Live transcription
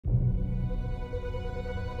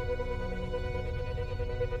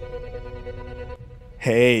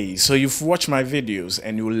Hey, so you've watched my videos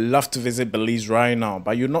and you would love to visit Belize right now,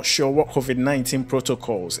 but you're not sure what COVID-19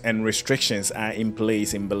 protocols and restrictions are in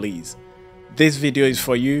place in Belize. This video is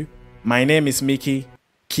for you. My name is Mickey.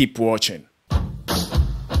 Keep watching.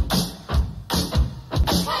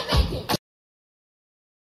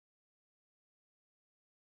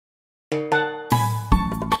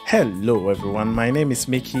 Hello everyone, my name is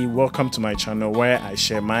Mickey. Welcome to my channel where I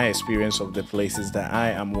share my experience of the places that I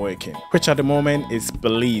am working, which at the moment is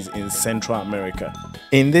Belize in Central America.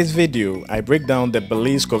 In this video, I break down the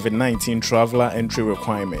Belize COVID-19 traveler entry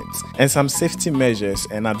requirements and some safety measures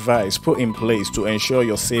and advice put in place to ensure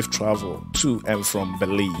your safe travel to and from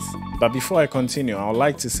Belize. But before I continue, I would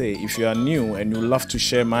like to say if you are new and you love to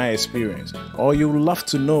share my experience or you would love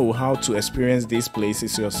to know how to experience these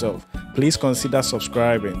places yourself, please consider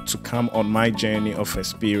subscribing to come on my journey of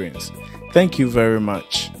experience. Thank you very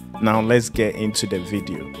much. Now let's get into the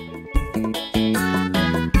video.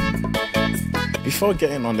 Before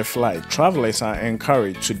getting on the flight, travelers are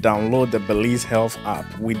encouraged to download the Belize Health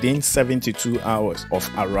app within 72 hours of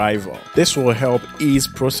arrival. This will help ease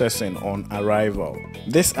processing on arrival.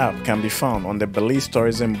 This app can be found on the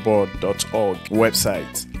BelizeTourismBoard.org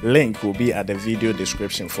website. Link will be at the video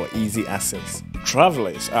description for easy access.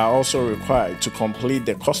 Travelers are also required to complete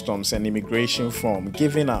the customs and immigration form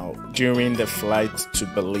given out during the flight to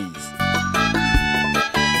Belize.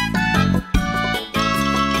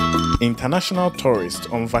 International tourists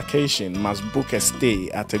on vacation must book a stay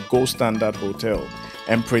at a gold standard hotel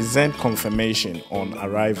and present confirmation on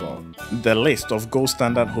arrival. The list of gold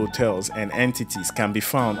standard hotels and entities can be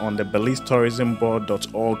found on the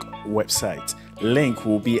BelizeTourismBoard.org website. Link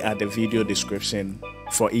will be at the video description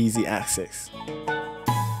for easy access.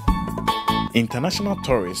 International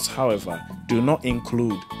tourists, however, do not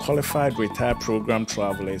include qualified retired program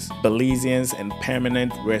travelers, Belizeans and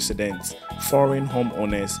permanent residents, foreign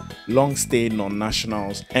homeowners, long-stay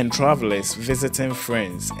non-nationals, and travelers visiting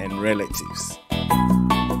friends and relatives.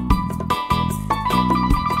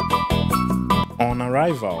 On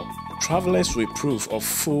arrival, travelers with proof of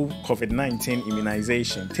full COVID-19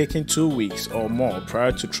 immunization taken 2 weeks or more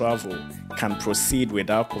prior to travel can proceed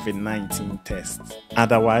without COVID-19 tests.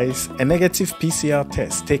 Otherwise, a negative PCR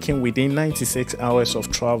test taken within 96 hours of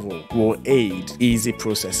travel will aid easy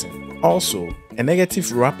processing. Also, a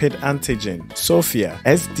negative rapid antigen, Sophia,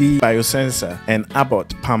 SD biosensor, and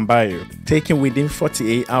Abbott Pambio taken within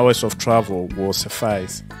 48 hours of travel will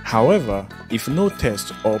suffice. However, if no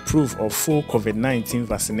test or proof of full COVID-19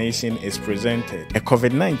 vaccination is presented, a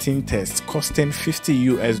COVID-19 test costing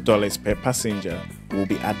 $50 per passenger will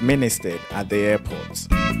be administered at the airport.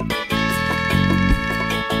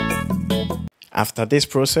 After this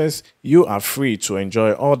process, you are free to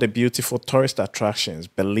enjoy all the beautiful tourist attractions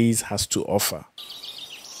Belize has to offer.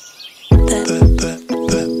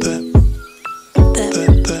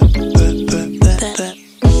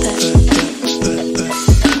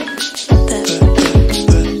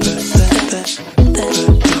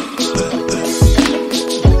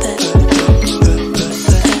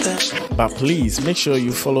 But please make sure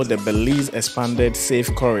you follow the Belize Expanded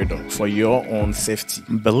Safe Corridor for your own safety.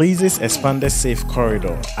 Belize's Expanded Safe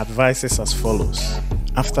Corridor advises as follows.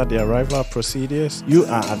 After the arrival procedures, you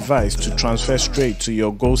are advised to transfer straight to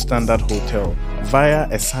your gold standard hotel via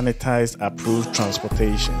a sanitized approved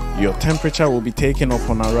transportation. Your temperature will be taken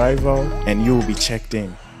upon arrival and you will be checked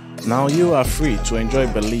in. Now you are free to enjoy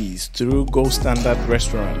Belize through gold standard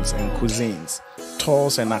restaurants and cuisines,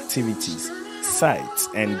 tours and activities, sites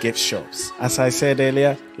and gift shops. As I said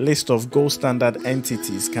earlier, list of gold standard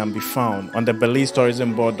entities can be found on the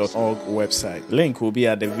BelizeTourismBoard.org website. Link will be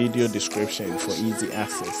at the video description for easy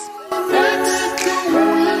access.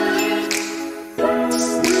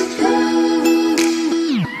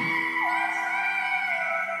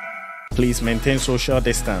 Please maintain social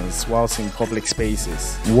distance whilst in public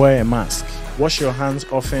spaces. Wear a mask. Wash your hands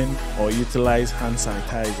often or utilize hand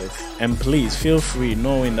sanitizers. And please feel free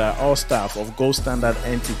knowing that all staff of gold standard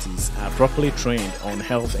entities are properly trained on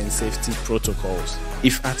health and safety protocols.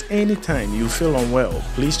 If at any time you feel unwell,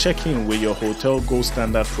 please check in with your hotel gold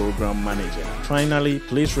standard program manager. Finally,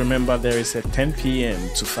 please remember there is a 10 p.m.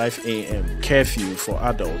 to 5 a.m. curfew for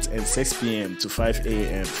adults and 6 p.m. to 5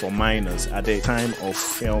 a.m. for minors at the time of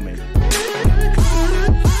filming.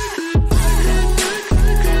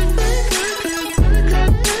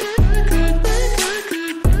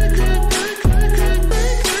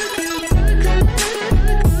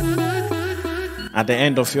 At the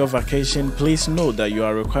end of your vacation, please note that you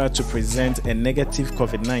are required to present a negative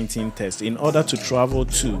COVID-19 test in order to travel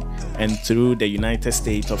to and through the United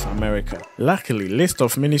States of America. Luckily, list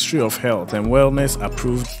of Ministry of Health and Wellness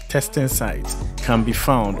approved testing sites can be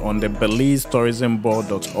found on the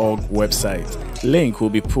BelizeTourismBoard.org website. Link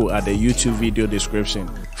will be put at the YouTube video description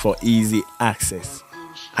for easy access.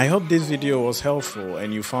 I hope this video was helpful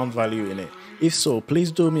and you found value in it. If so,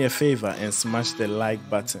 please do me a favor and smash the like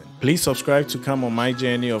button. Please subscribe to come on my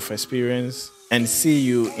journey of experience and see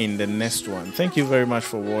you in the next one. Thank you very much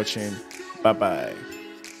for watching. Bye bye.